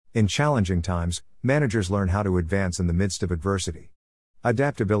In challenging times, managers learn how to advance in the midst of adversity.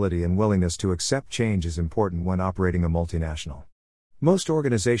 Adaptability and willingness to accept change is important when operating a multinational. Most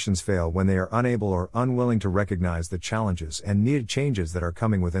organizations fail when they are unable or unwilling to recognize the challenges and needed changes that are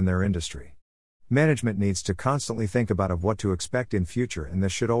coming within their industry. Management needs to constantly think about what to expect in future, and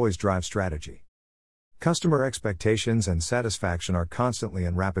this should always drive strategy. Customer expectations and satisfaction are constantly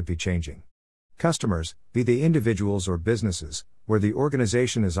and rapidly changing. Customers, be they individuals or businesses, where the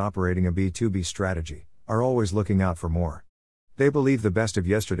organization is operating a B2B strategy, are always looking out for more. They believe the best of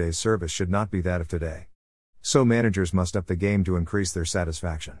yesterday's service should not be that of today. So managers must up the game to increase their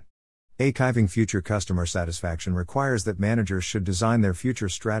satisfaction. Achieving future customer satisfaction requires that managers should design their future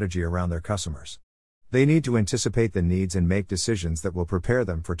strategy around their customers. They need to anticipate the needs and make decisions that will prepare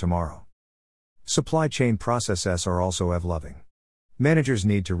them for tomorrow. Supply chain processes are also evolving. Managers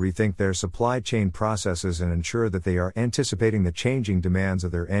need to rethink their supply chain processes and ensure that they are anticipating the changing demands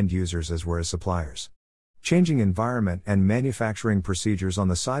of their end users as well as suppliers. Changing environment and manufacturing procedures on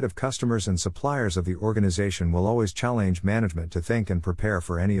the side of customers and suppliers of the organization will always challenge management to think and prepare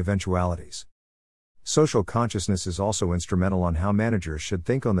for any eventualities. Social consciousness is also instrumental on how managers should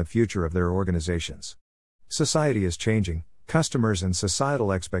think on the future of their organizations. Society is changing. Customers and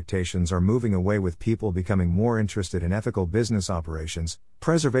societal expectations are moving away, with people becoming more interested in ethical business operations,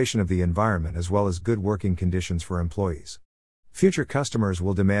 preservation of the environment, as well as good working conditions for employees. Future customers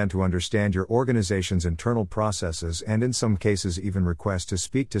will demand to understand your organization's internal processes and in some cases even request to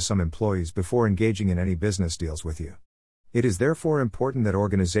speak to some employees before engaging in any business deals with you. It is therefore important that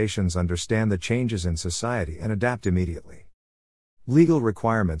organizations understand the changes in society and adapt immediately. Legal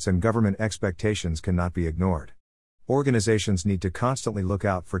requirements and government expectations cannot be ignored. Organizations need to constantly look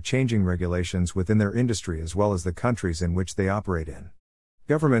out for changing regulations within their industry as well as the countries in which they operate in.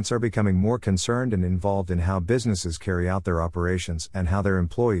 Governments are becoming more concerned and involved in how businesses carry out their operations and how their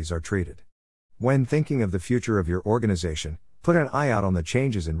employees are treated. When thinking of the future of your organization, put an eye out on the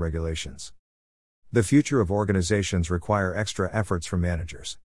changes in regulations. The future of organizations require extra efforts from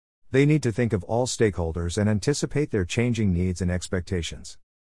managers. They need to think of all stakeholders and anticipate their changing needs and expectations.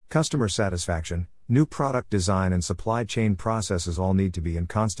 Customer satisfaction, new product design and supply chain processes all need to be in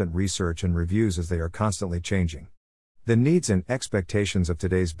constant research and reviews as they are constantly changing. The needs and expectations of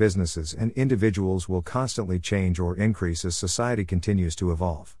today's businesses and individuals will constantly change or increase as society continues to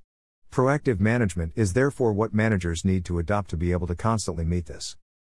evolve. Proactive management is therefore what managers need to adopt to be able to constantly meet this.